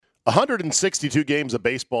162 games of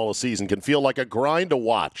baseball a season can feel like a grind to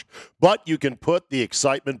watch, but you can put the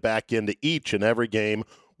excitement back into each and every game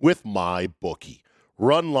with MyBookie.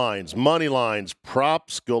 Run lines, money lines,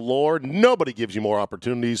 props galore. Nobody gives you more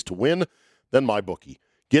opportunities to win than MyBookie.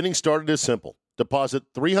 Getting started is simple. Deposit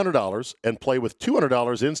 $300 and play with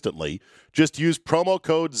 $200 instantly. Just use promo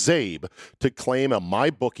code ZABE to claim a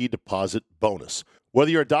MyBookie deposit bonus.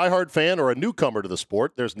 Whether you're a diehard fan or a newcomer to the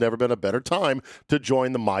sport, there's never been a better time to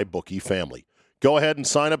join the MyBookie family. Go ahead and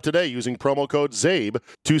sign up today using promo code ZABE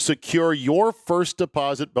to secure your first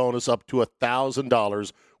deposit bonus up to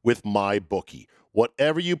 $1,000 with MyBookie.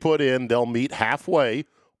 Whatever you put in, they'll meet halfway,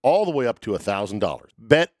 all the way up to $1,000.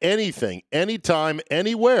 Bet anything, anytime,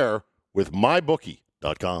 anywhere with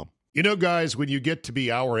MyBookie.com. You know, guys, when you get to be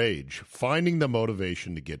our age, finding the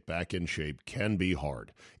motivation to get back in shape can be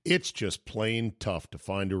hard. It's just plain tough to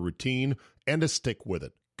find a routine and to stick with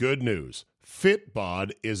it. Good news.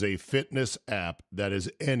 Fitbod is a fitness app that is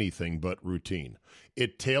anything but routine.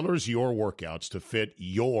 It tailors your workouts to fit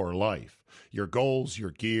your life, your goals,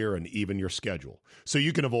 your gear, and even your schedule, so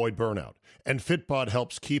you can avoid burnout. And Fitbod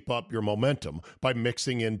helps keep up your momentum by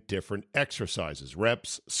mixing in different exercises,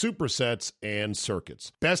 reps, supersets, and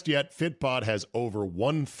circuits. Best yet, Fitbod has over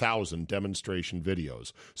 1,000 demonstration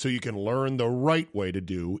videos, so you can learn the right way to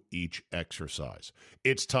do each exercise.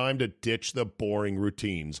 It's time to ditch the boring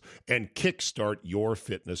routines and kickstart your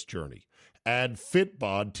fitness journey. Add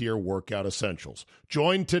Fitbod to your workout essentials.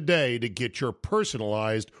 Join today to get your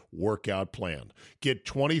personalized workout plan. Get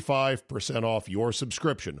 25% off your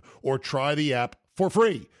subscription or try the app for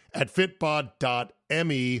free at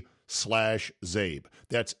fitbod.me/Zabe.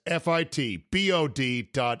 That's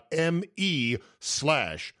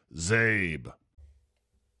fitbod.me/Zabe.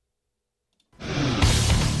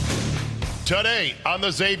 Today on the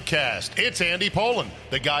Zabecast, it's Andy Pollin,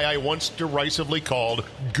 the guy I once derisively called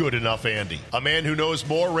Good Enough Andy. A man who knows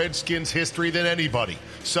more Redskins history than anybody.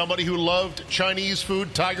 Somebody who loved Chinese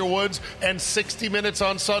food, Tiger Woods, and 60 Minutes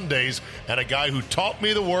on Sundays. And a guy who taught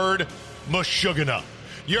me the word Meshuggah.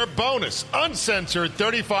 Your bonus, uncensored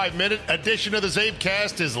 35-minute edition of the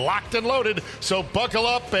Zabecast is locked and loaded, so buckle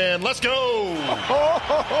up and let's go!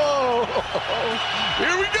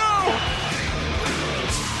 Here we go!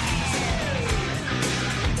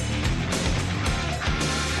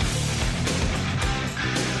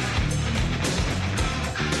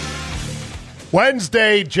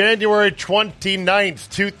 Wednesday, January 29th,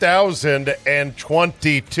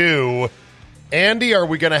 2022. Andy, are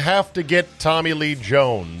we going to have to get Tommy Lee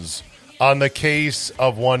Jones on the case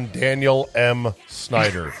of one Daniel M.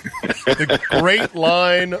 Snyder? The great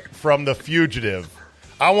line from The Fugitive.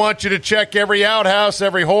 I want you to check every outhouse,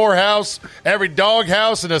 every whorehouse, every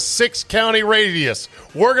doghouse in a 6-county radius.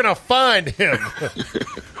 We're going to find him.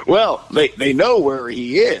 Well, they know where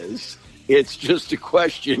he is. It's just a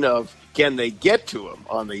question of, can they get to him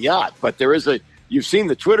on the yacht? But you've seen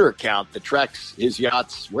the Twitter account that tracks his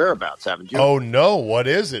yacht's whereabouts, haven't you? Oh, no. What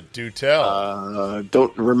is it? Do tell.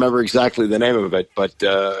 Don't remember exactly the name of it, but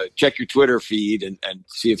check your Twitter feed and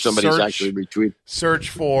see if somebody's actually retweeted. Search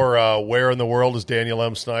for where in the world is Daniel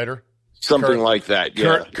M. Snyder? Something like that,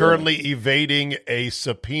 yeah. Currently evading a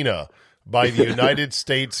subpoena by the United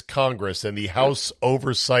States Congress and the House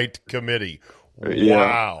Oversight Committee.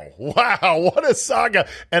 Yeah. Wow, what a saga.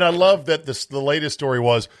 And I love that the latest story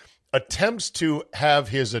was attempts to have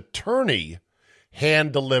his attorney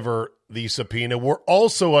hand deliver the subpoena were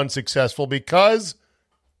also unsuccessful because,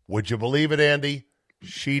 would you believe it, Andy?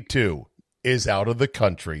 She, too, is out of the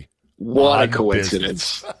country. What a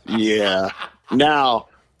coincidence. Yeah. Now,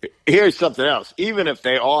 here's something else. Even if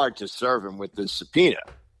they are to serve him with this subpoena,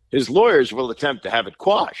 his lawyers will attempt to have it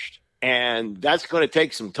quashed, and that's going to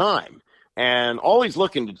take some time. And all he's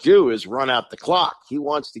looking to do is run out the clock. He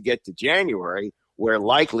wants to get to January, where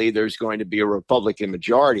likely there's going to be a Republican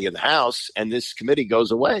majority in the House, and this committee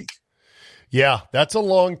goes away. Yeah, that's a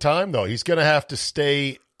long time, though. He's going to have to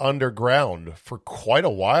stay underground for quite a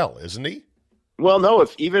while, isn't he? Well, no,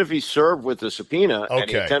 even if he's served with a subpoena and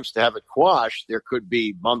he attempts to have it quashed, there could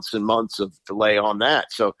be months and months of delay on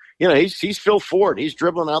that. So, he's Phil Ford. He's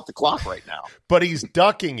dribbling out the clock right now. But he's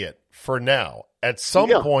ducking it for now. At some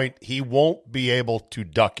point, he won't be able to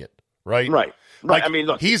duck it, right? Right. Like, I mean,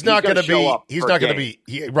 look, he's not going to be. He's not going to be.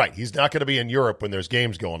 He's not going to be in Europe when there's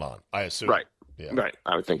games going on, I assume. Right. Yeah. Right.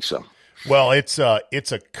 I would think so. Well, it's a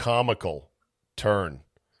comical turn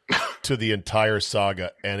to the entire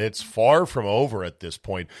saga, and it's far from over at this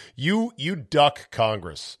point. You duck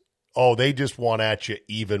Congress. Oh, they just want at you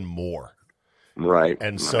even more. Right.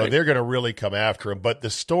 And so they're going to really come after him. But the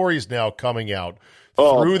stories now coming out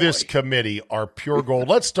through this committee are pure gold.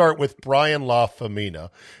 Let's start with Brian LaFemina.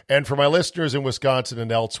 And for my listeners in Wisconsin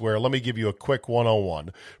and elsewhere, let me give you a quick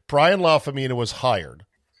 101. Brian LaFemina was hired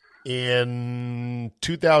in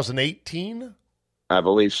 2018? I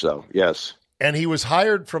believe so, yes. And he was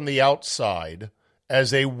hired from the outside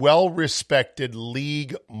as a well-respected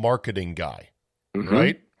league marketing guy,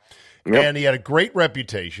 right? Yep. And he had a great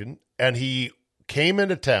reputation, and he came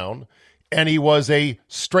into town, and he was a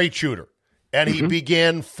straight shooter. And he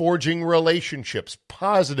began forging relationships,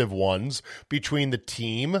 positive ones, between the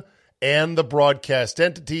team and the broadcast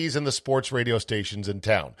entities and the sports radio stations in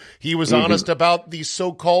town. He was honest about the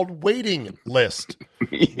so-called waiting list,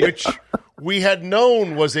 which we had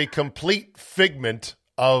known was a complete figment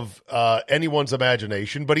of anyone's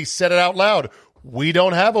imagination, but he said it out loud. We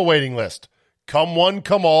don't have a waiting list. Come one,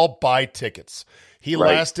 come all, buy tickets. He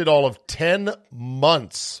lasted all of 10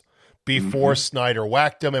 months before Snyder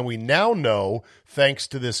whacked him, and we now know, thanks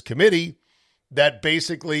to this committee, that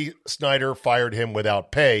basically Snyder fired him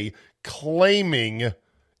without pay, claiming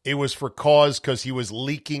it was for cause because he was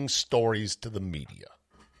leaking stories to the media.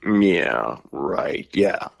 Yeah, right.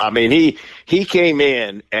 Yeah. I mean, he came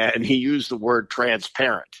in and he used the word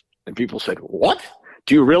transparent, and people said, "What?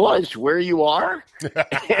 Do you realize where you are?"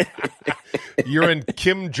 You're in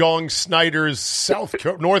Kim Jong Snyder's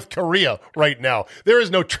North Korea right now. There is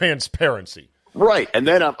no transparency. Right. And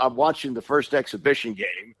then I'm watching the first exhibition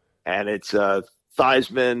game, and it's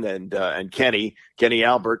Theismann and Kenny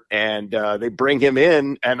Albert, and they bring him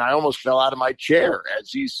in, and I almost fell out of my chair as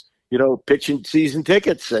he's pitching season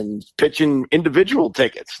tickets and pitching individual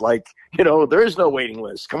tickets. Like, there is no waiting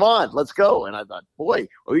list. Come on, let's go. And I thought, boy,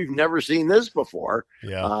 we've never seen this before.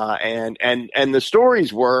 Yeah. And the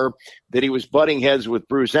stories were that he was butting heads with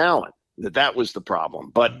Bruce Allen, that was the problem.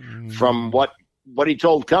 But from what he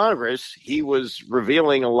told Congress, he was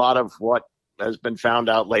revealing a lot of what has been found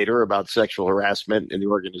out later about sexual harassment in the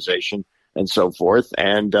organization and so forth.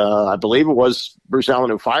 And I believe it was Bruce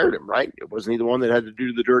Allen who fired him, right? It wasn't he the one that had to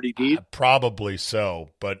do the dirty deed? Probably so,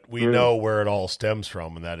 but we know where it all stems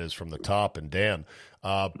from, and that is from the top and Dan.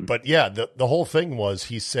 But yeah, the whole thing was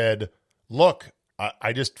he said, look,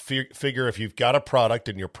 I just figure if you've got a product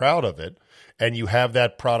and you're proud of it and you have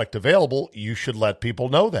that product available, you should let people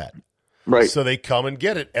know that. Right. So they come and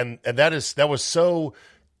get it. And that was so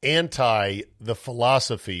anti the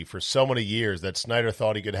philosophy for so many years that Snyder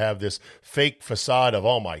thought he could have this fake facade of,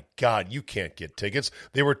 oh my God, you can't get tickets.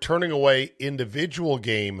 They were turning away individual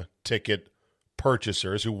game ticket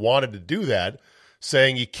purchasers who wanted to do that,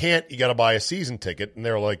 saying you can't, you got to buy a season ticket. And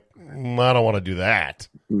they're like, I don't want to do that.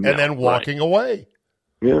 No, and then walking away.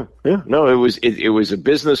 Yeah. No, it was a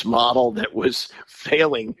business model that was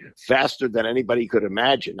failing faster than anybody could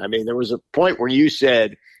imagine. I mean, there was a point where you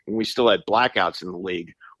said, when we still had blackouts in the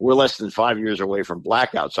league, we're less than 5 years away from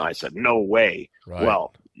blackouts. And I said, no way. Right.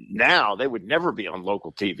 Well, now they would never be on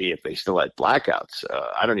local TV if they still had blackouts.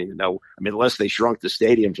 I don't even know. I mean, unless they shrunk the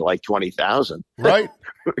stadium to like 20,000. Right.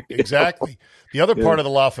 Exactly. The other part of the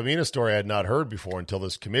LaFemina story I had not heard before until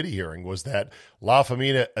this committee hearing was that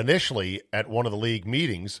LaFemina initially at one of the league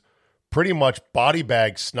meetings pretty much body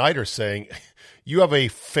bagged Snyder saying, you have a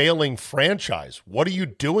failing franchise. What are you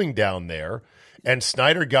doing down there? And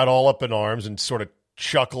Snyder got all up in arms and sort of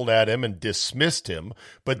chuckled at him and dismissed him.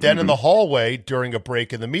 But then in the hallway during a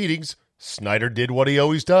break in the meetings, Snyder did what he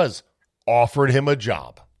always does, offered him a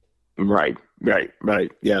job. Right.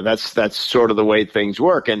 Yeah, that's sort of the way things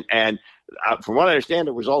work. And from what I understand,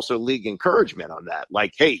 there was also league encouragement on that.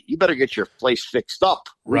 Like, hey, you better get your place fixed up.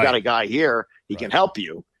 We got a guy here. He can help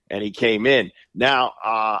you. And he came in. Now,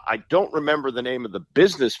 I don't remember the name of the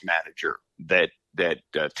business manager that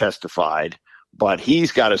testified, but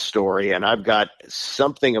he's got a story, and I've got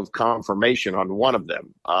something of confirmation on one of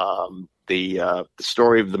them. The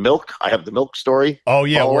story of the milk. I have the milk story. Oh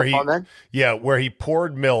yeah, where he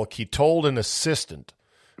poured milk. He told an assistant,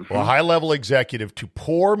 a high-level executive, to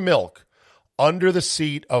pour milk under the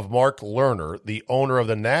seat of Mark Lerner, the owner of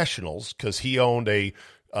the Nationals, because he owned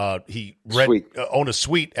owned a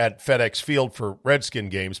suite at FedEx Field for Redskin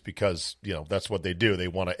games because, that's what they do. They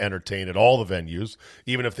want to entertain at all the venues,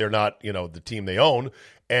 even if they're not, the team they own.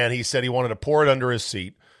 And he said he wanted to pour it under his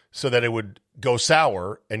seat so that it would go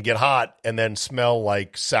sour and get hot and then smell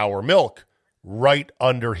like sour milk right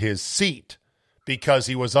under his seat because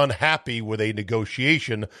he was unhappy with a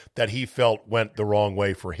negotiation that he felt went the wrong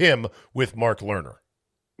way for him with Mark Lerner.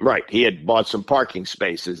 Right. He had bought some parking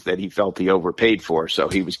spaces that he felt he overpaid for. So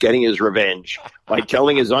he was getting his revenge by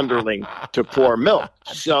telling his underling to pour milk.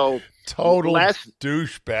 So total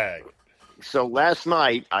douchebag. So last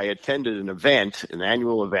night I attended an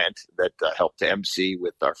annual event that helped to MC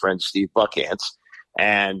with our friend Steve Buckhantz,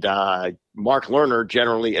 and Mark Lerner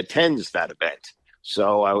generally attends that event.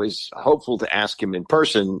 So I was hopeful to ask him in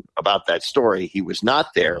person about that story. He was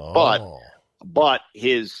not there, but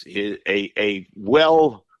his a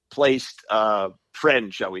well placed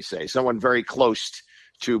friend, shall we say, someone very close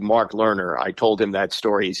to Mark Lerner. I told him that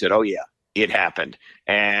story. He said, "Oh yeah, it happened."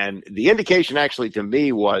 And the indication actually to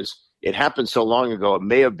me was it happened so long ago. It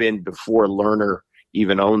may have been before Lerner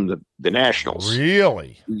even owned the Nationals.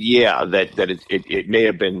 Really? Yeah, that it may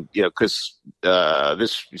have been, because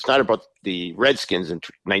it's not about the Redskins in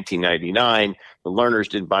 1999. The Lerners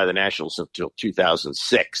didn't buy the Nationals until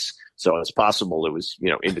 2006. So it's possible it was,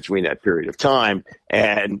 in between that period of time.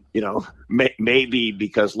 And, maybe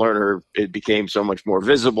because Lerner, it became so much more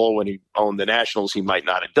visible when he owned the Nationals, he might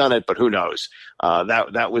not have done it, but who knows?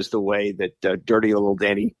 That was the way that dirty little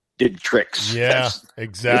Danny did tricks. Yeah,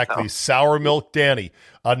 exactly. Sour Milk Danny,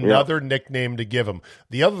 another nickname to give him.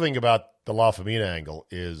 The other thing about the La Famina angle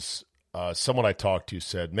is someone I talked to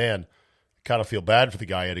said, man, I kind of feel bad for the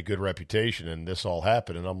guy. He had a good reputation and this all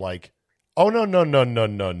happened. And I'm like, oh,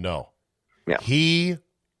 no. Yeah. He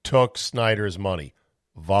took Snyder's money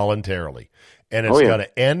voluntarily, and it's going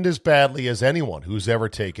to end as badly as anyone who's ever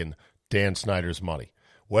taken Dan Snyder's money,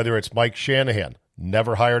 whether it's Mike Shanahan,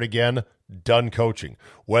 never hired again, done coaching,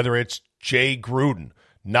 whether it's Jay Gruden,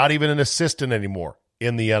 not even an assistant anymore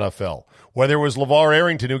in the NFL, whether it was LeVar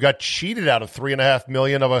Arrington, who got cheated out of $3.5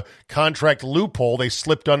 million of a contract loophole they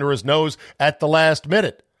slipped under his nose at the last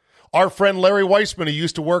minute. Our friend Larry Weissman, who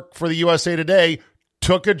used to work for the USA Today,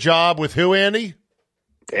 took a job with who, Andy?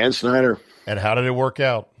 Dan Snyder. And how did it work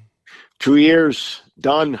out? 2 years,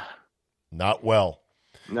 done. Not well.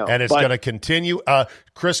 No. And it's going to continue.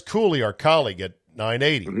 Chris Cooley, our colleague at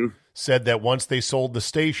 980, said that once they sold the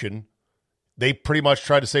station, they pretty much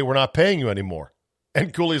tried to say, we're not paying you anymore.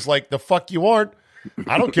 And Cooley's like, the fuck you aren't.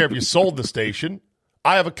 I don't care if you sold the station.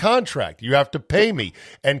 I have a contract. You have to pay me.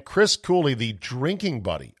 And Chris Cooley, the drinking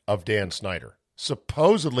buddy of Dan Snyder,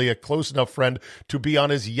 supposedly a close enough friend to be on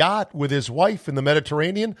his yacht with his wife in the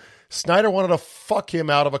Mediterranean, Snyder wanted to fuck him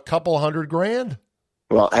out of a couple $100,000.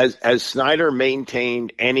 Well, has Snyder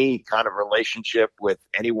maintained any kind of relationship with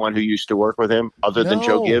anyone who used to work with him other than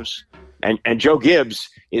Joe Gibbs? And Joe Gibbs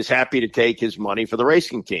is happy to take his money for the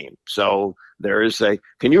racing team. So there is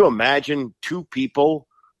can you imagine two people,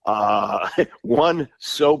 one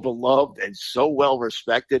so beloved and so well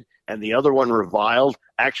respected, and the other one reviled,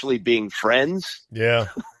 actually being friends? Yeah.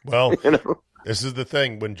 Well, This is the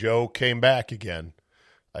thing. When Joe came back again,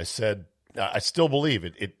 I said, I still believe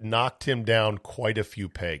it. It knocked him down quite a few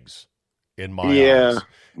pegs in my eyes.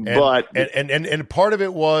 And part of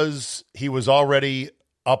it was he was already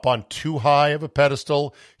up on too high of a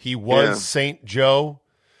pedestal. He was Saint Joe.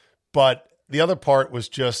 But the other part was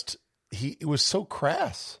just it was so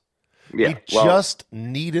crass. Yeah, he just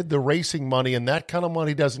needed the racing money, and that kind of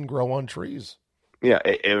money doesn't grow on trees. Yeah,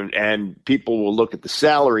 and people will look at the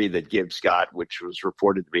salary that Gibbs got, which was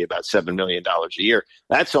reported to be about $7 million a year.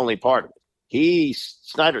 That's only part of it.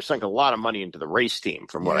 Snyder sunk a lot of money into the race team,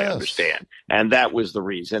 from what I understand, and that was the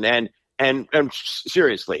reason. And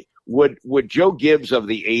seriously, would Joe Gibbs of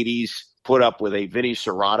the '80s put up with a Vinny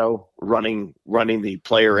Serrato running the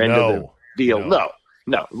player end of the deal? No.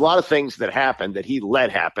 A lot of things that happened that he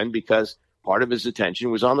let happen because part of his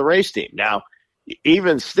attention was on the race team. Now,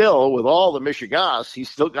 even still, with all the Michigas, he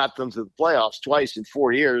still got them to the playoffs twice in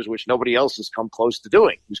 4 years, which nobody else has come close to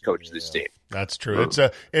doing who's coached this team. That's true.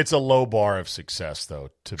 It's a low bar of success, though,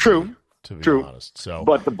 to be honest. So,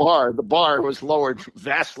 but the bar was lowered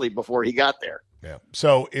vastly before he got there. Yeah.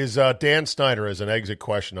 So is Dan Snyder, as an exit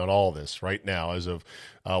question on all this right now, as of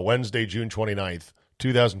Wednesday, June 29th,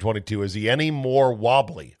 2022, is he any more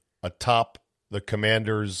wobbly atop the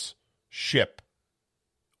Commanders' ship?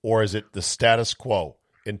 Or is it the status quo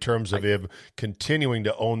in terms of him continuing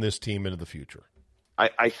to own this team into the future?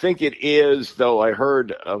 I think it is, though. I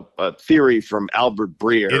heard a theory from Albert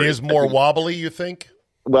Breer. It is more wobbly, you think?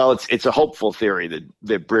 Well, it's a hopeful theory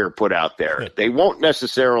that Breer put out there. They won't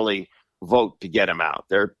necessarily vote to get him out.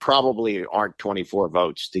 There probably aren't 24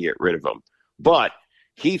 votes to get rid of him. But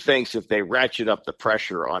he thinks if they ratchet up the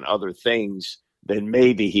pressure on other things, then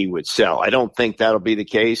maybe he would sell. I don't think that'll be the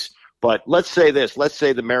case. But let's say this. Let's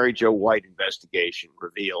say the Mary Jo White investigation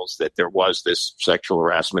reveals that there was this sexual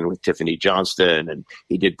harassment with Tiffany Johnston, and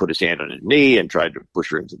he did put his hand on his knee and tried to push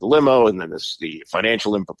her into the limo, and then the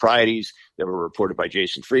financial improprieties that were reported by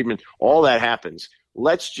Jason Friedman. All that happens.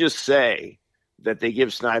 Let's just say that they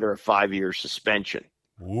give Snyder a 5-year suspension.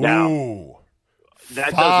 Ooh, now,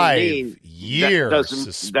 that 5-year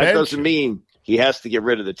suspension. That doesn't mean he has to get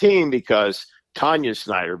rid of the team, because Tanya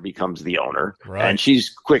Snyder becomes the owner, and she's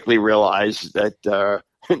quickly realized that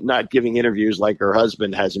not giving interviews like her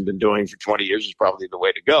husband hasn't been doing for 20 years is probably the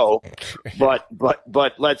way to go.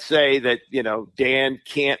 But let's say that, Dan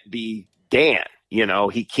can't be Dan.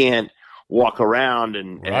 He can't walk around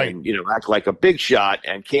and act like a big shot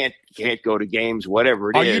and can't go to games,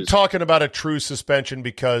 whatever it is. Are you talking about a true suspension?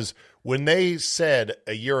 Because when they said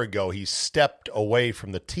a year ago he stepped away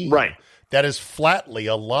from the team, that is flatly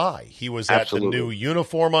a lie. He was at the new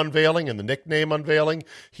uniform unveiling and the nickname unveiling.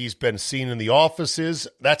 He's been seen in the offices.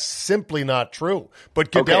 That's simply not true.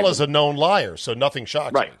 But Goodell is a known liar, so nothing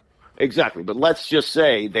shocks me. Exactly. But let's just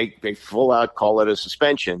say they full out call it a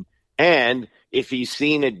suspension. And if he's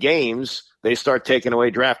seen at games, they start taking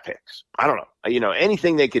away draft picks. I don't know.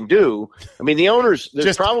 Anything they can do. I mean, the owners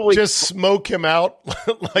just smoke him out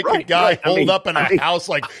like a guy holed up in a house,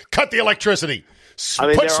 like cut the electricity.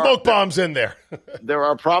 Put smoke bombs in there. There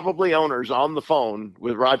are probably owners on the phone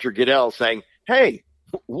with Roger Goodell saying, "Hey,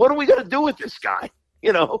 what are we going to do with this guy?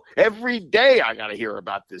 Every day I got to hear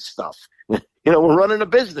about this stuff. We're running a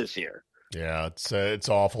business here." Yeah, it's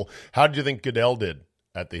awful. How did you think Goodell did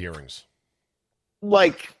at the hearings?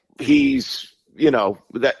 Like he's,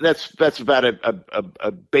 that's about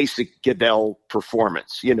a basic Goodell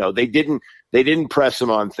performance. They didn't press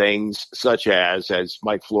him on things such as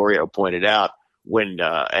Mike Florio pointed out, when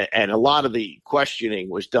and a lot of the questioning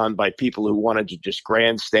was done by people who wanted to just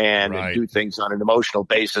grandstand and do things on an emotional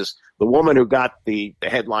basis. The woman who got the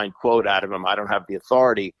headline quote out of him, "I don't have the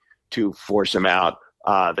authority to force him out."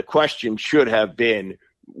 The question should have been,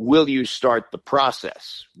 will you start the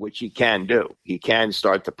process, which he can do. He can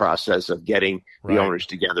start the process of getting the owners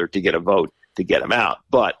together to get a vote to get him out.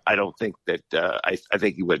 But I don't think that I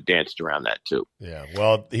think he would have danced around that too. Yeah,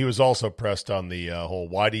 well, he was also pressed on the whole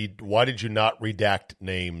why did you not redact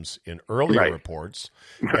names in earlier reports,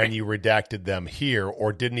 and you redacted them here,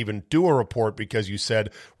 or didn't even do a report because you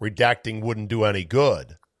said redacting wouldn't do any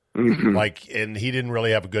good. And he didn't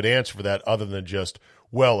really have a good answer for that, other than just,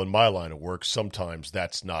 well, in my line of work, sometimes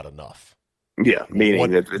that's not enough. Yeah,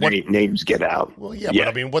 meaning that the names get out. Well, yeah, but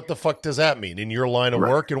I mean, what the fuck does that mean? In your line of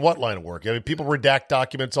work? In what line of work? I mean, people redact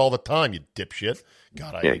documents all the time, you dipshit.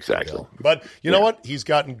 God, I hate exactly. Goodell. But you know what? He's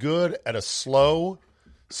gotten good at a slow,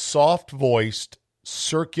 soft-voiced,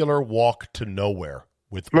 circular walk to nowhere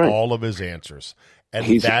with all of his answers.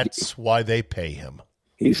 And that's why they pay him.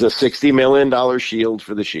 He's a $60 million shield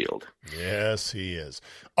for the Shield. Yes, he is.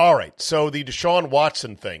 All right, so the Deshaun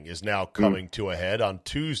Watson thing is now coming to a head. On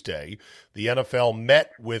Tuesday, the NFL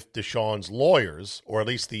met with Deshaun's lawyers, or at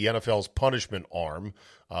least the NFL's punishment arm,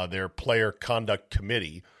 their player conduct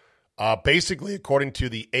committee. Basically, according to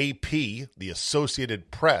the AP, the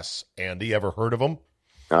Associated Press, Andy, ever heard of them?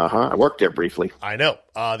 I worked there briefly. I know.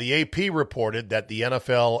 The AP reported that the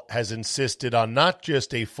NFL has insisted on not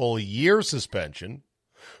just a full year suspension,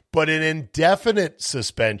 but an indefinite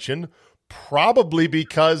suspension, probably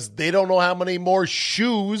because they don't know how many more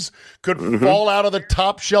shoes could fall out of the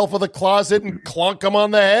top shelf of the closet and clunk them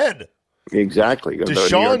on the head. Exactly.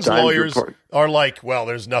 Deshaun's lawyers are like, well,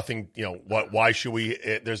 there's nothing, why should we,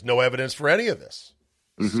 there's no evidence for any of this.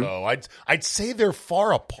 So I'd say they're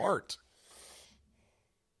far apart.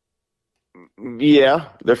 Yeah,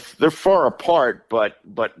 they're far apart, but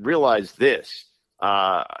realize this.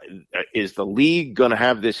 Is the league going to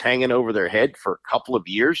have this hanging over their head for a couple of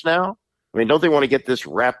years now? I mean, don't they want to get this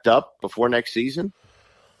wrapped up before next season?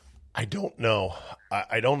 I don't know.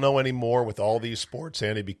 I don't know anymore with all these sports,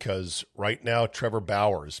 Andy, because right now Trevor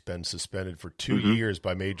Bauer has been suspended for 2 years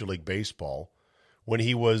by Major League Baseball when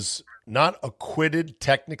he was not acquitted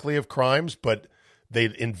technically of crimes, but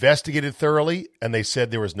they investigated thoroughly and they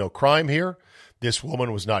said there was no crime here. This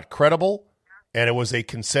woman was not credible, and it was a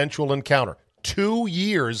consensual encounter. 2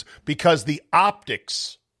 years because the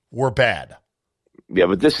optics were bad. Yeah,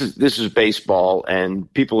 but this is baseball,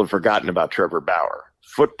 and people have forgotten about Trevor Bauer.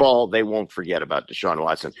 Football, they won't forget about Deshaun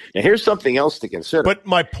Watson. Now, here's something else to consider. But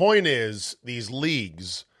my point is, these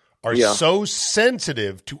leagues are so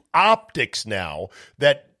sensitive to optics now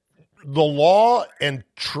that the law and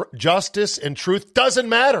justice and truth doesn't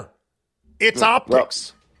matter. It's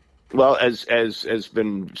optics. Well, as has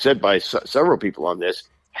been said by several people on this,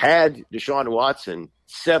 had Deshaun Watson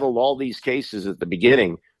settled all these cases at the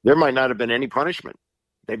beginning, there might not have been any punishment.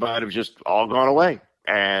 They might have just all gone away.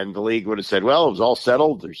 And the league would have said, well, it was all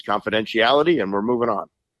settled. There's confidentiality, and we're moving on.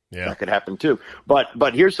 Yeah. That could happen too. But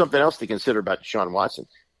here's something else to consider about Deshaun Watson.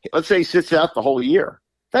 Let's say he sits out the whole year.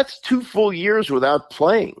 That's 2 full years without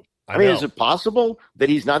playing. I mean, is it possible that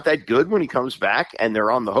he's not that good when he comes back and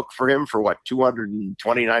they're on the hook for him for what,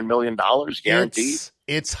 $229 million guaranteed?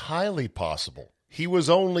 It's highly possible. He was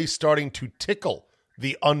only starting to tickle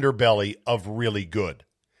the underbelly of really good.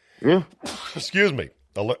 Yeah. Excuse me.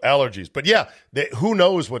 Allergies. But yeah, who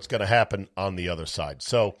knows what's going to happen on the other side.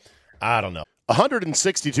 So I don't know.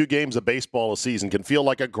 162 games of baseball a season can feel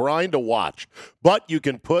like a grind to watch, but you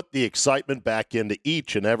can put the excitement back into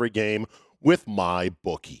each and every game with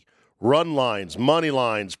MyBookie. Run lines, money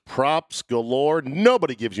lines, props galore.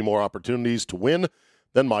 Nobody gives you more opportunities to win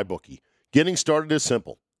than MyBookie. Getting started is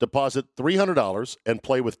simple. Deposit $300 and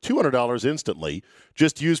play with $200 instantly.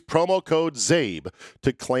 Just use promo code ZABE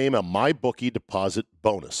to claim a MyBookie deposit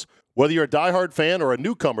bonus. Whether you're a diehard fan or a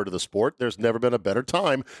newcomer to the sport, there's never been a better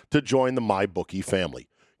time to join the MyBookie family.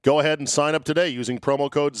 Go ahead and sign up today using promo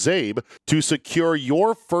code ZABE to secure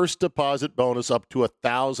your first deposit bonus up to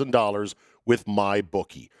 $1,000 with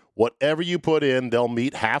MyBookie. Whatever you put in, they'll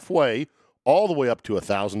meet halfway, all the way up to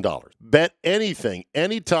 $1,000. Bet anything,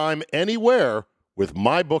 anytime, anywhere with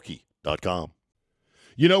MyBookie.com.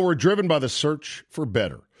 You know, we're driven by the search for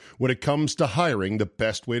better. When it comes to hiring, the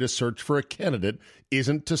best way to search for a candidate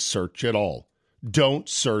isn't to search at all. Don't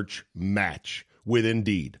search, match with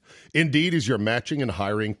Indeed. Indeed is your matching and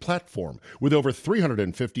hiring platform with over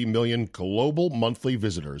 350 million global monthly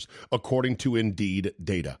visitors, according to Indeed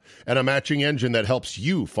data, and a matching engine that helps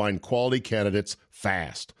you find quality candidates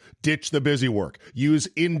fast. Ditch the busy work. Use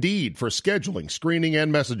Indeed for scheduling, screening,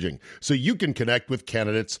 and messaging so you can connect with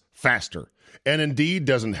candidates faster. And Indeed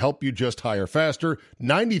doesn't help you just hire faster.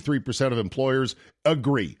 93% of employers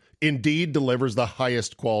agree. Indeed delivers the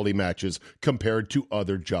highest quality matches compared to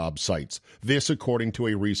other job sites. This according to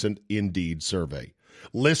a recent Indeed survey.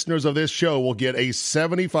 Listeners of this show will get a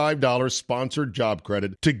 $75 sponsored job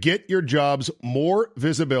credit to get your jobs more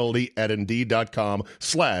visibility at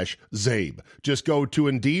Indeed.com/ZABE. Just go to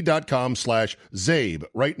Indeed.com/ZABE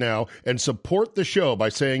right now and support the show by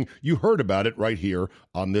saying you heard about it right here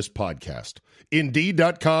on this podcast.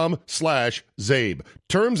 Indeed.com/ZABE.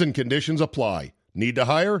 Terms and conditions apply. Need to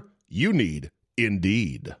hire? You need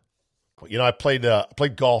Indeed. You know, I played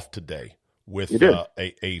golf today with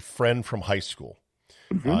a friend from high school.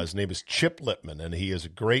 Mm-hmm. His name is Chip Lippman, and he is a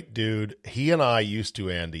great dude. He and I used to,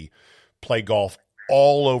 Andy, play golf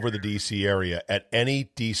all over the D.C. area at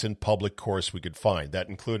any decent public course we could find. That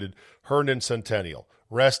included Herndon Centennial,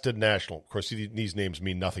 Reston National. Of course, these names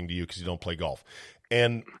mean nothing to you because you don't play golf.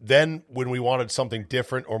 And then when we wanted something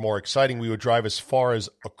different or more exciting, we would drive as far as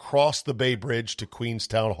across the Bay Bridge to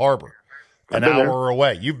Queenstown Harbor, an hour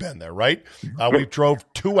away. You've been there, right? We drove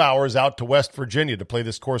 2 hours out to West Virginia to play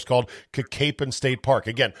this course called Kakapen State Park.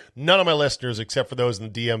 Again, none of my listeners, except for those in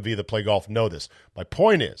the DMV that play golf, know this. My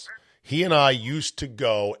point is, he and I used to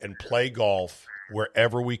go and play golf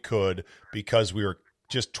wherever we could because we were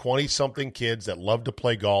just 20-something kids that loved to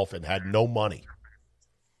play golf and had no money.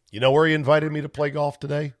 You know where he invited me to play golf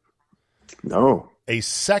today? No. A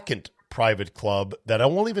second private club that I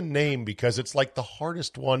won't even name because it's like the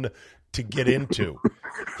hardest one to get into.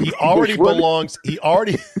 He already belongs.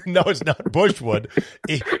 No, it's not Bushwood.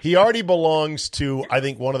 He already belongs to, I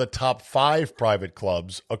think, one of the top 5 private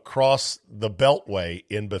clubs across the Beltway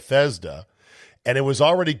in Bethesda. And it was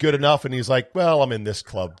already good enough. And he's like, well, I'm in this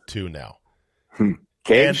club too now.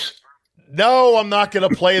 Caves? No, I'm not going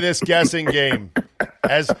to play this guessing game.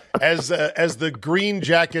 As the Green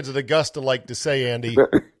Jackets at Augusta like to say, Andy,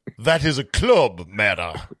 that is a club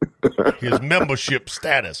matter. His membership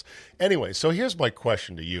status. Anyway, so here's my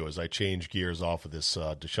question to you as I change gears off of this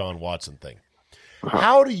Deshaun Watson thing.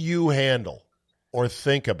 How do you handle or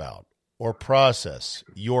think about or process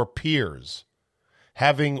your peers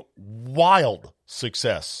having wild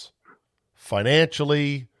success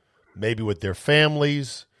financially, maybe with their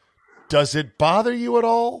families? Does it bother you at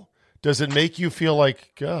all? Does it make you feel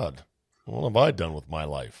like, God, what have I done with my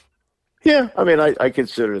life? Yeah, I mean, I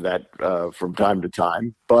consider that from time to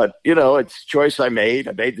time. But, you know, it's a choice I made.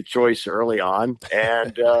 I made the choice early on.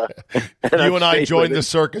 And, you and I joined the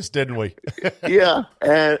circus, didn't we? Yeah.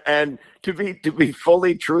 And to be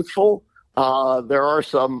fully truthful, there are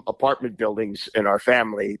some apartment buildings in our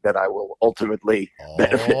family that I will ultimately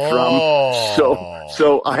benefit from.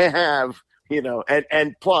 So I have, you know,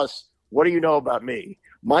 and plus, what do you know about me?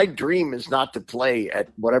 My dream is not to play at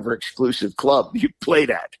whatever exclusive club you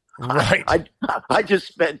played at. Right. I just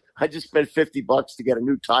spent $50 to get a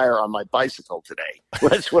new tire on my bicycle today.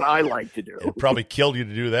 That's what I like to do. It probably killed you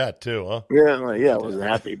to do that too, huh? Yeah, I wasn't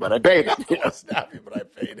happy, but I paid it. I wasn't happy, but I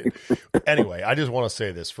paid it. Anyway, I just want to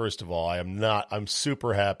say this. First of all, I'm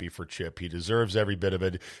super happy for Chip. He deserves every bit of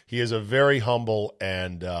it. He is a very humble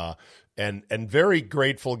and very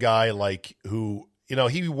grateful guy, like who,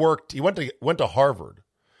 he went to Harvard.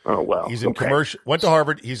 Oh, well. He's in went to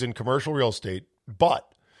Harvard. He's in commercial real estate,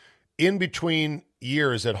 but in between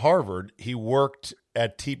years at Harvard, he worked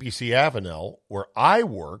at TPC Avenel, where I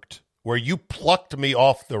worked, where you plucked me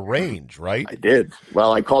off the range, right? I did.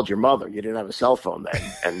 Well, I called your mother. You didn't have a cell phone then.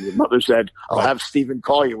 And your mother said, I'll have Steven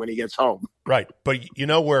call you when he gets home. Right. But you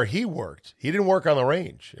know where he worked? He didn't work on the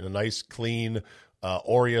range in a nice, clean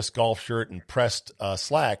Aureus golf shirt and pressed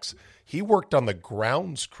slacks. He worked on the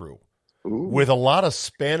grounds crew. Ooh. With a lot of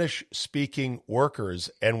Spanish-speaking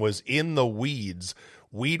workers and was in the weeds,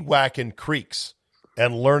 weed-whacking creeks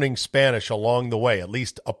and learning Spanish along the way, at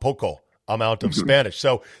least a poco amount of Spanish.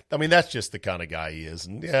 So, I mean, that's just the kind of guy he is.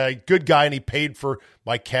 And good guy, and he paid for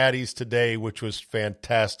my caddies today, which was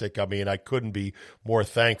fantastic. I mean, I couldn't be more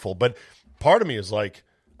thankful. But part of me is like,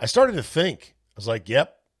 I started to think. I was like,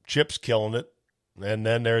 yep, Chip's killing it. And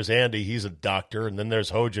then there's Andy, he's a doctor. And then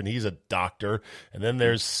there's Hojan, he's a doctor. And then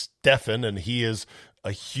there's Stefan, and he is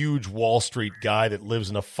a huge Wall Street guy that lives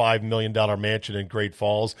in a $5 million mansion in Great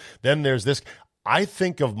Falls. Then there's this. I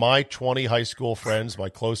think of my 20 high school friends, my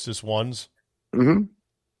closest ones. Mm-hmm.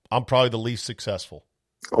 I'm probably the least successful.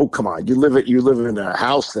 Oh, come on. You live in a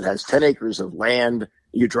house that has 10 acres of land.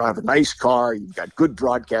 You drive a nice car. You've got good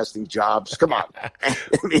broadcasting jobs. Come on. I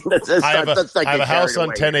mean, I have a house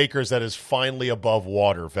on 10 acres that is finally above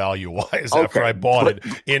water value-wise after I bought it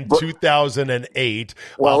in 2008.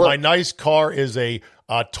 Well, my nice car is a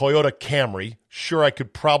Toyota Camry. Sure, I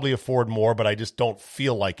could probably afford more, but I just don't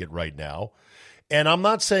feel like it right now. And I'm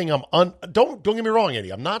not saying don't get me wrong, Andy.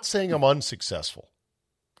 I'm not saying I'm unsuccessful.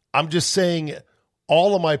 I'm just saying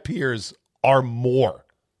all of my peers are more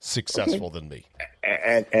successful than me.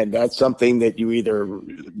 And that's something that you either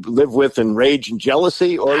live with in rage and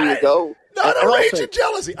jealousy, or you go. No, I don't rage and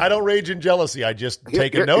jealousy. I don't rage and jealousy. I just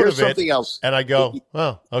take a note of it, else. And I go,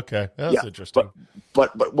 oh, okay, that's interesting.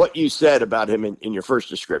 But what you said about him in your first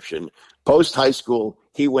description, post high school,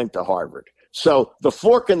 he went to Harvard. So the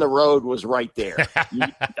fork in the road was right there.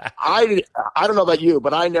 I don't know about you,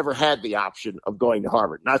 but I never had the option of going to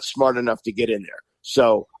Harvard. Not smart enough to get in there.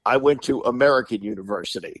 So I went to American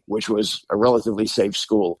University, which was a relatively safe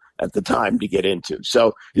school at the time to get into.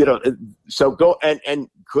 So, so go and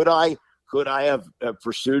could I have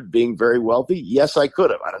pursued being very wealthy? Yes, I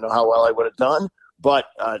could have. I don't know how well I would have done. But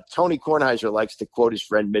Tony Kornheiser likes to quote his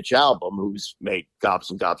friend Mitch Albom, who's made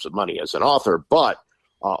gobs and gobs of money as an author, but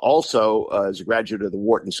also as a graduate of the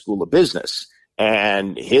Wharton School of Business.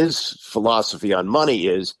 And his philosophy on money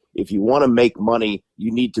is, if you want to make money,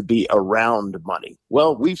 you need to be around money.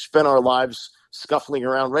 Well, we've spent our lives scuffling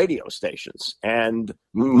around radio stations, and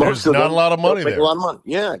there's not a lot of money there. A lot of money.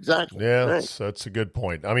 Yeah, exactly. Yeah, right. That's a good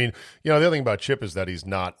point. I mean, the other thing about Chip is that he's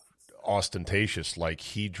not ostentatious. Like,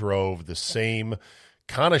 he drove the same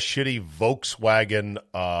kind of shitty Volkswagen,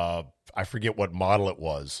 I forget what model it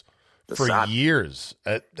was, for years.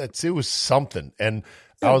 It was something. And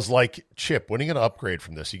I was like, Chip, when are you going to upgrade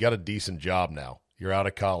from this? You got a decent job now. You're out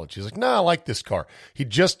of college. He's like, no, I like this car. He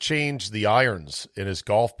just changed the irons in his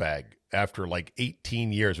golf bag after like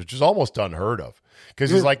 18 years, which is almost unheard of,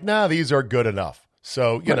 because he's like, nah, these are good enough.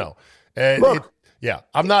 So,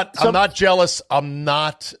 I'm not jealous. I'm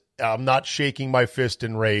not shaking my fist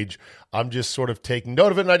in rage. I'm just sort of taking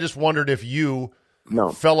note of it. And I just wondered if you,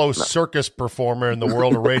 fellow circus performer in the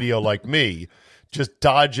world of radio like me, just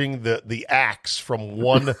dodging the axe from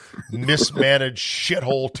one mismanaged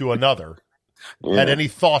shithole to another, had any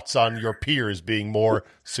thoughts on your peers being more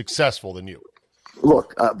successful than you?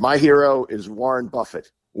 Look, my hero is Warren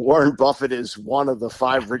Buffett. Warren Buffett is one of the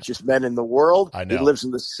 5 richest men in the world. I know. He lives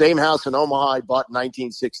in the same house in Omaha he bought in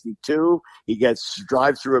 1962. He gets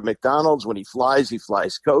drive-through at McDonald's. When he flies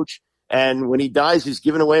coach. And when he dies, he's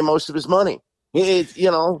giving away most of his money.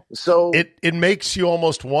 So it makes you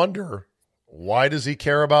almost wonder, why does he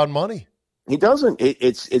care about money? He doesn't.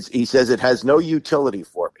 He says it has no utility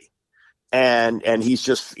for me. And he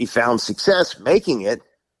found success making it,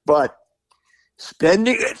 but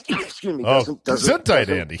spending it, excuse me, doesn't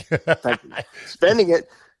Andy. Thank you. Spending it,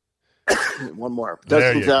 one more,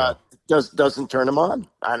 doesn't turn him on,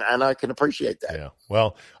 and I can appreciate that. Yeah.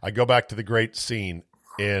 Well, I go back to the great scene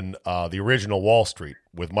in the original Wall Street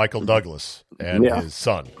with Michael Douglas and his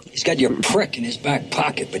son. He's got your prick in his back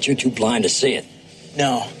pocket, but you're too blind to see it.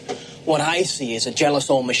 No. What I see is a jealous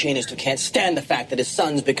old machinist who can't stand the fact that his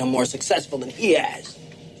son's become more successful than he has.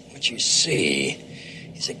 What you see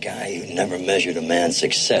He's a guy who never measured a man's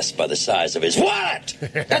success by the size of his wallet.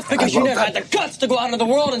 That's because you never had the guts to go out into the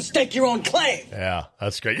world and stake your own claim. Yeah,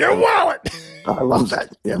 that's great. Your wallet. I love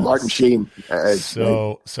that. Yeah, Martin Sheen.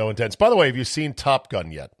 So intense. By the way, have you seen Top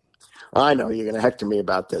Gun yet? I know you're going to hector me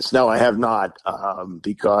about this. No, I have not,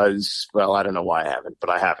 because, well, I don't know why I haven't,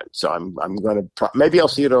 but I haven't. So I'm going to maybe I'll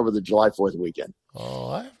see it over the July 4th weekend.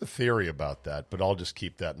 Oh, I have a theory about that, but I'll just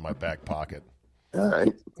keep that in my back pocket. All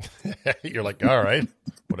right. You're like, all right,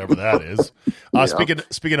 whatever that is. Yeah.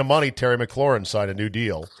 Speaking of money, Terry McLaurin signed a new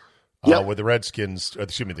deal with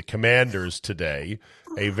the the Commanders today.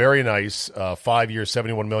 A very nice 5-year,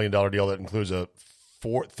 $71 million deal that includes a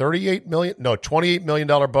 $28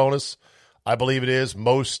 million bonus, I believe it is,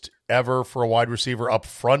 most ever for a wide receiver up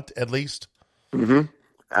front, at least. Mm-hmm.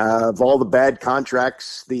 Of all the bad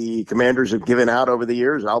contracts the Commanders have given out over the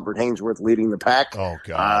years, Albert Haynesworth leading the pack. Oh,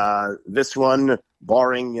 God. This one,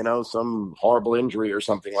 barring, some horrible injury or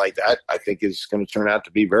something like that, I think is going to turn out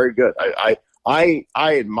to be very good. I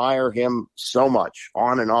admire him so much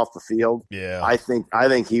on and off the field. Yeah. I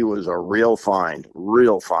think he was a real find in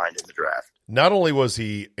the draft. Not only was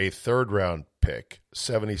he a third-round pick,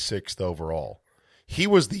 76th overall, he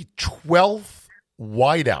was the 12th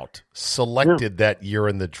wideout selected that year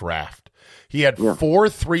in the draft. He had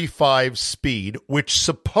 4.35 speed, which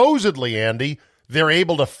supposedly, Andy, they're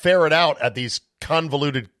able to ferret out at these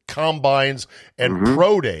convoluted combines and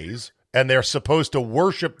pro days, and they're supposed to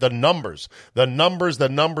worship the numbers.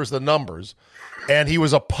 And he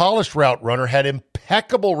was a polished route runner, had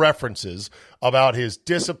impeccable references about his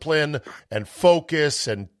discipline and focus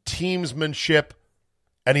and teamsmanship,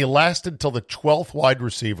 and he lasted till the 12th wide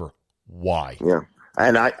receiver. Why? Yeah.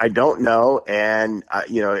 And I don't know. And, I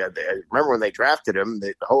remember when they drafted him,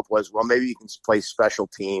 the hope was, well, maybe he can play special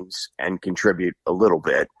teams and contribute a little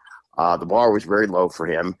bit. The bar was very low for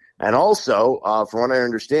him. And also, from what I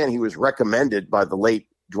understand, he was recommended by the late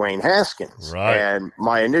Dwayne Haskins. Right. And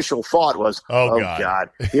my initial thought was, oh God,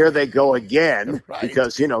 here they go again. Right.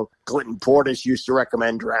 Because, Clinton Portis used to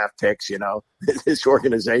recommend draft picks. This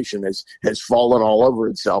organization has fallen all over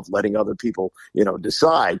itself, letting other people,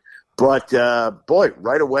 decide. But, boy,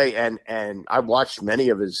 right away, and I watched many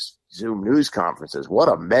of his Zoom news conferences. What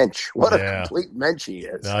a mensch. What a complete mensch he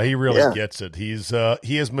is. No, he really gets it. He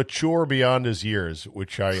is mature beyond his years,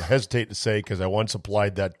 which I hesitate to say because I once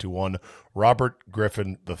applied that to one Robert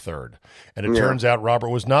Griffin III. And it turns out Robert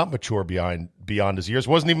was not mature beyond his years,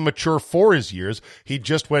 wasn't even mature for his years. He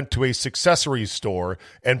just went to a accessories store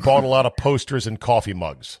and bought a lot of posters and coffee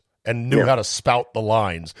mugs and knew how to spout the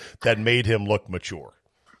lines that made him look mature.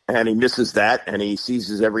 And he misses that, and he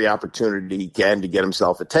seizes every opportunity he can to get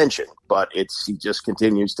himself attention. But he just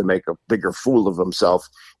continues to make a bigger fool of himself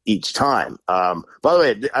each time. By the way,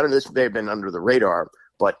 I don't know, this may have been under the radar,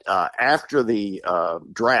 but after the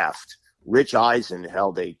draft, Rich Eisen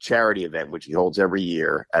held a charity event, which he holds every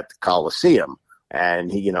year at the Coliseum.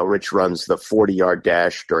 And Rich runs the 40-yard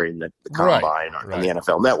dash during the combine on the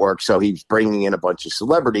NFL Network. So he's bringing in a bunch of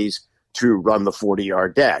celebrities to run the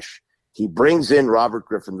 40-yard dash. He brings in Robert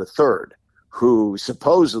Griffin III, who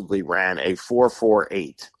supposedly ran a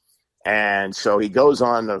 4.48. And so he goes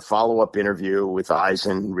on a follow-up interview with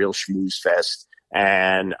Eisen, real schmooze fest.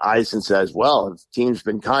 And Eisen says, well, the team's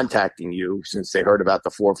been contacting you since they heard about the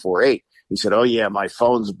 4.48. He said, oh, yeah, my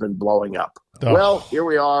phone's been blowing up. Oh. Well, here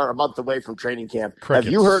we are a month away from training camp. Crickets.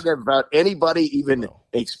 Have you heard about anybody even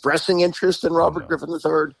expressing interest in Robert Griffin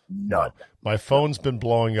III? None. My phone's been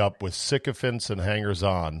blowing up with sycophants and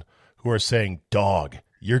hangers-on who are saying, dog,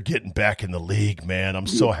 you're getting back in the league, man. I'm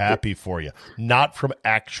so happy for you. Not from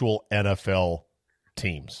actual NFL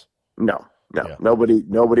teams. No. Nobody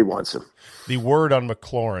wants him. The word on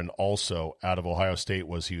McLaurin also out of Ohio State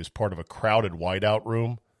was he was part of a crowded wideout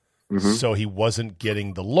room, so he wasn't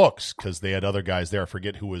getting the looks because they had other guys there. I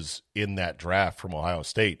forget who was in that draft from Ohio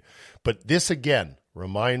State. But this, again, should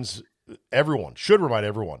remind everyone,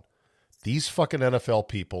 these fucking NFL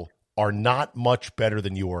people are not much better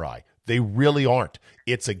than you or I. They really aren't.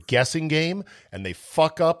 It's a guessing game, and they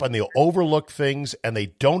fuck up, and they overlook things, and they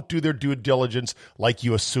don't do their due diligence like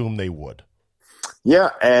you assume they would. Yeah,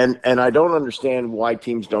 and I don't understand why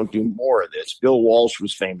teams don't do more of this. Bill Walsh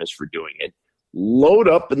was famous for doing it. Load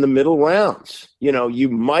up in the middle rounds. You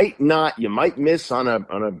might miss on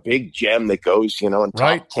a big gem that goes, in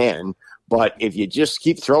top 10. But if you just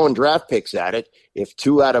keep throwing draft picks at it, if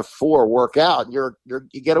 2 out of 4 work out, you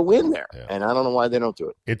get a win there. Yeah. And I don't know why they don't do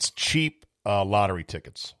it. It's cheap lottery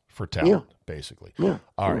tickets for talent, basically. Yeah.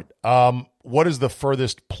 All right. What is the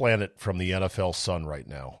furthest planet from the NFL sun right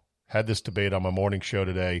now? Had this debate on my morning show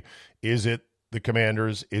today. Is it the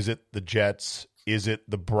Commanders? Is it the Jets? Is it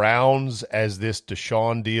the Browns as this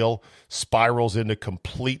Deshaun deal spirals into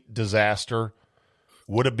complete disaster?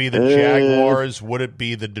 Would it be the Jaguars? Would it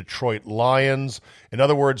be the Detroit Lions? In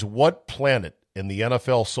other words, what planet in the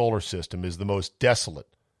NFL solar system is the most desolate,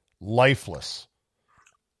 lifeless,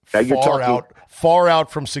 far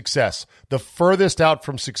out from success, the furthest out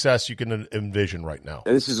from success you can envision right now?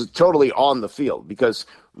 And this is totally on the field, because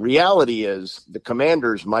reality is the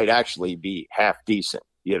Commanders might actually be half decent.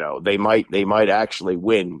 You know, they might actually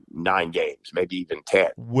win 9 games, maybe even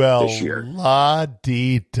 10 this year.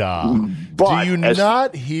 La-dee-da. Do you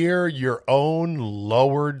not hear your own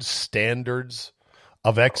lowered standards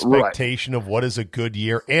of expectation of what is a good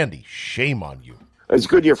year? Andy, shame on you. It's a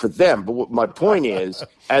good year for them. But my point is,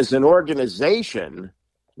 as an organization,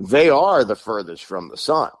 they are the furthest from the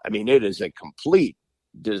sun. I mean, it is a complete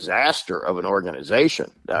disaster of an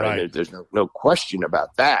organization. I mean, there's no question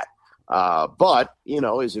about that. But, you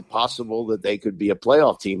know, is it possible that they could be a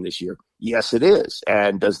playoff team this year? Yes, it is.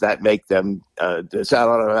 And does that make them, does that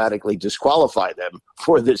automatically disqualify them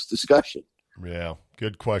for this discussion? Yeah,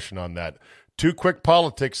 good question on that. 2 quick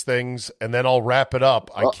politics things, and then I'll wrap it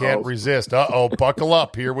up. I can't resist. Buckle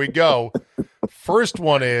up. Here we go. First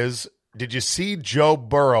one is, did you see Joe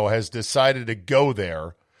Burrow has decided to go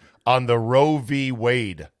there on the Roe v.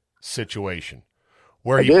 Wade situation?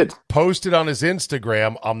 Where he posted on his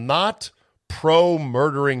Instagram, I'm not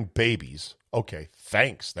pro-murdering babies. Okay,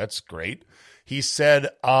 thanks. That's great. He said,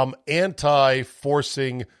 I'm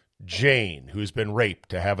anti-forcing Jane, who's been raped,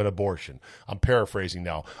 to have an abortion. I'm paraphrasing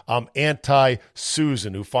now. I'm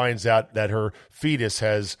anti-Susan, who finds out that her fetus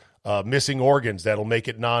has missing organs that'll make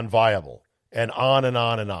it non-viable, and on and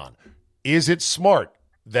on and on. Is it smart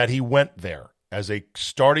that he went there as a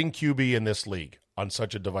starting QB in this league on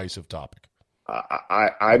such a divisive topic?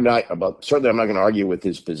 I'm not certainly I'm not going to argue with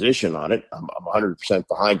his position on it. I'm 100%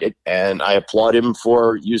 behind it, and I applaud him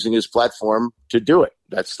for using his platform to do it.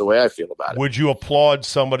 That's the way I feel about it. Would you applaud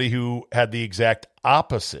somebody who had the exact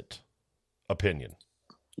opposite opinion?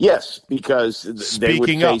 Yes, because they would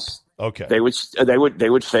face they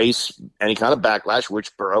would face any kind of backlash,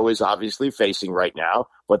 which Burrow is obviously facing right now.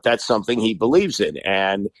 But that's something he believes in,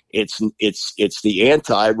 and it's the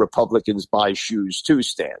anti-Republicans buy shoes too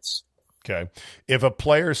stance. Okay. If a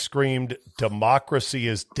player screamed, democracy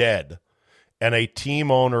is dead, and a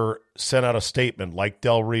team owner sent out a statement like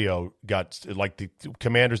Del Rio like the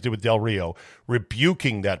Commanders did with Del Rio,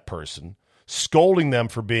 rebuking that person, scolding them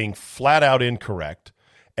for being flat out incorrect,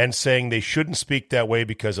 and saying they shouldn't speak that way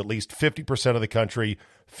because at least 50% of the country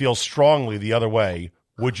feels strongly the other way,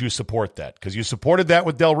 would you support that? Because you supported that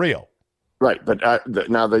with Del Rio. Right. But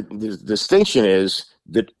now the distinction is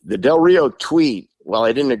that the Del Rio tweet, while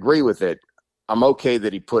I didn't agree with it, I'm okay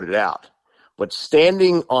that he put it out. But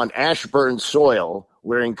standing on Ashburn soil,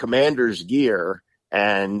 wearing Commander's gear,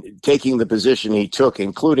 and taking the position he took,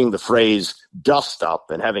 including the phrase dust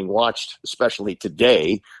up, and having watched, especially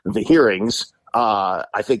today, the hearings,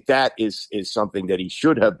 I think that is something that he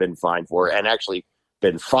should have been fined for and actually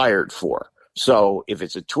been fired for. So if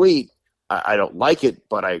it's a tweet, I don't like it,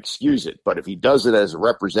 but I excuse it. But if he does it as a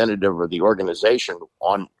representative of the organization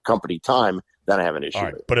on company time, then I have an issue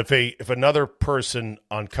with it. But if another person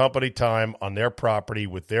on company time on their property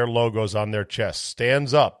with their logos on their chest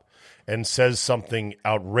stands up and says something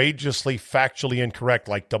outrageously factually incorrect,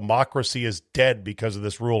 like democracy is dead because of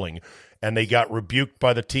this ruling, and they got rebuked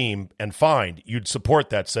by the team and fined, you'd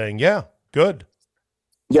support that, saying, yeah, good.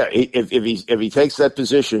 Yeah, if he takes that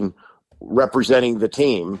position representing the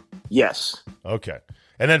team, yes. Okay.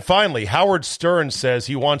 And then finally, Howard Stern says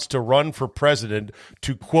he wants to run for president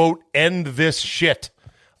to, quote, end this shit.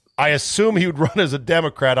 I assume he would run as a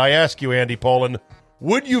Democrat. I ask you, Andy Pollin,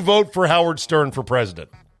 would you vote for Howard Stern for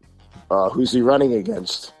president? Who's he running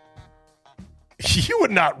against? You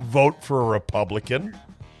would not vote for a Republican.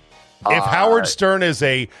 If Howard Stern is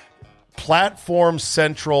a platform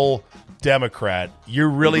central Democrat, you're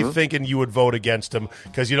really thinking you would vote against him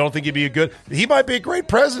because you don't think he'd be he might be a great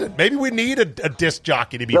president. Maybe we need a disc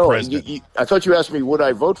jockey to be president. I thought you asked me, would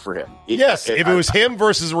I vote for him? Yes, if it was him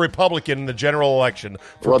versus a Republican in the general election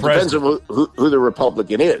for president. It depends on who the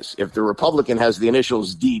Republican is. If the Republican has the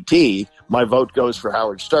initials DT, my vote goes for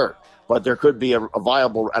Howard Stern. But there could be a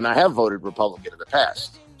viable, and I have voted Republican in the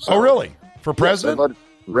past. So, oh, really? For president? Yes, I voted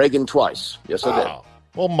Reagan twice. Yes, I did.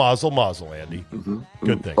 Well, mazel, Andy.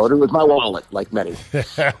 Good thing. Voted with my wallet, like many.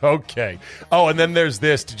 Okay. Oh, and then there's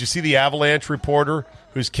this. Did you see the Avalanche reporter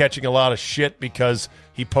who's catching a lot of shit because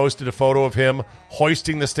he posted a photo of him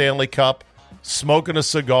hoisting the Stanley Cup, smoking a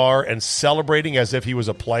cigar, and celebrating as if he was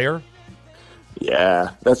a player?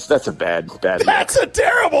 Yeah, that's a bad That's a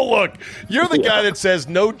terrible look. You're the guy that says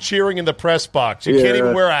no cheering in the press box. You can't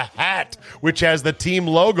even wear a hat which has the team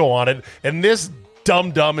logo on it, and this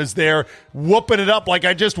dum-dum is there whooping it up like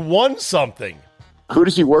I just won something. Who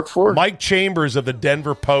does he work for? Mike Chambers of the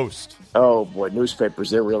Denver Post. Oh, boy, newspapers,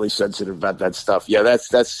 they're really sensitive about that stuff. Yeah,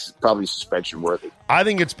 that's probably suspension worthy. I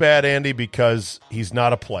think it's bad, Andy, because he's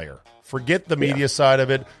not a player. Forget the media side of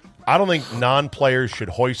it. I don't think non-players should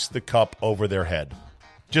hoist the cup over their head.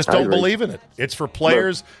 Just don't believe in it. It's for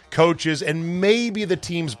players, coaches, and maybe the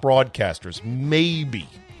team's broadcasters. Maybe.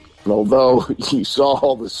 Although you saw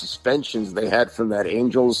all the suspensions they had from that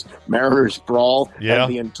Angels-Mariners brawl,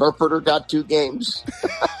 and the interpreter got 2 games.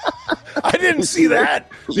 I didn't see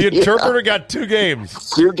that. The interpreter got 2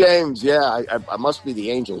 games. 2 games, yeah. I must be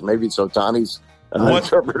the Angels. Maybe it's Ohtani's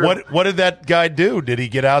interpreter. What did that guy do? Did he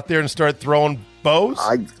get out there and start throwing bows?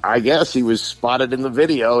 I guess he was spotted in the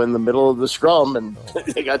video in the middle of the scrum, and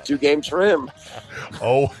they got 2 games for him.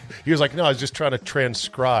 Oh, he was like, no, I was just trying to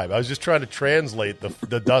transcribe. I was just trying to translate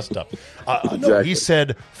the dust-up. Exactly. No, he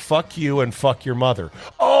said, fuck you and fuck your mother.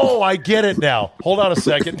 Oh, I get it now. Hold on a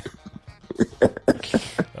second.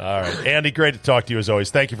 All right. Andy, great to talk to you as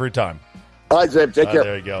always. Thank you for your time. All right, Zeb, take care.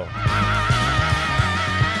 There you go.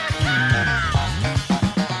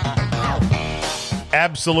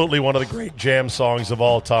 Absolutely one of the great jam songs of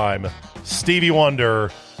all time. Stevie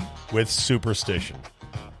Wonder with Superstition.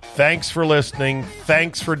 Thanks for listening.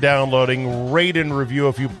 Thanks for downloading. Rate and review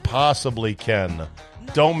if you possibly can.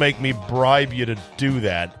 Don't make me bribe you to do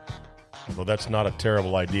that. Although that's not a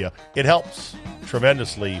terrible idea. It helps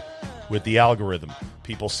tremendously with the algorithm.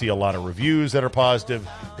 People see a lot of reviews that are positive.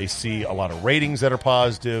 They see a lot of ratings that are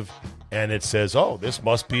positive. And it says, oh, this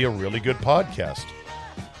must be a really good podcast.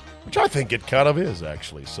 Which I think it kind of is,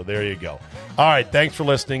 actually. So there you go. All right, thanks for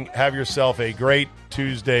listening. Have yourself a great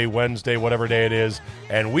Tuesday, Wednesday, whatever day it is,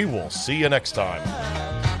 and we will see you next time.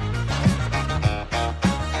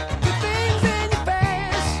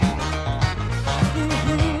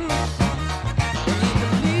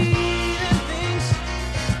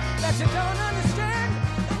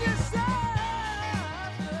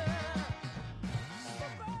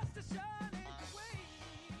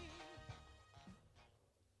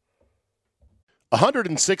 One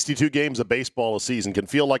 162 games of baseball a season can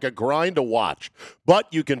feel like a grind to watch, but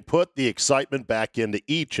you can put the excitement back into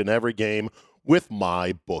each and every game with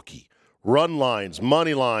MyBookie. Run lines,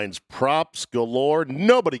 money lines, props galore.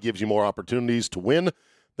 Nobody gives you more opportunities to win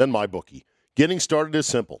than MyBookie. Getting started is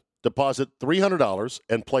simple. Deposit $300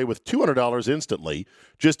 and play with $200 instantly.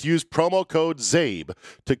 Just use promo code ZABE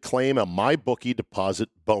to claim a MyBookie deposit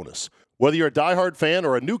bonus. Whether you're a diehard fan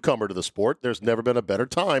or a newcomer to the sport, there's never been a better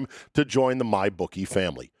time to join the MyBookie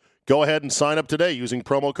family. Go ahead and sign up today using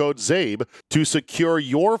promo code ZABE to secure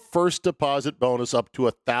your first deposit bonus up to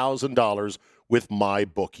 $1,000 with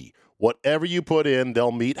MyBookie. Whatever you put in,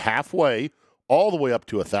 they'll meet halfway, all the way up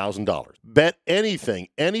to $1,000. Bet anything,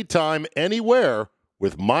 anytime, anywhere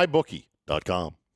with MyBookie.com.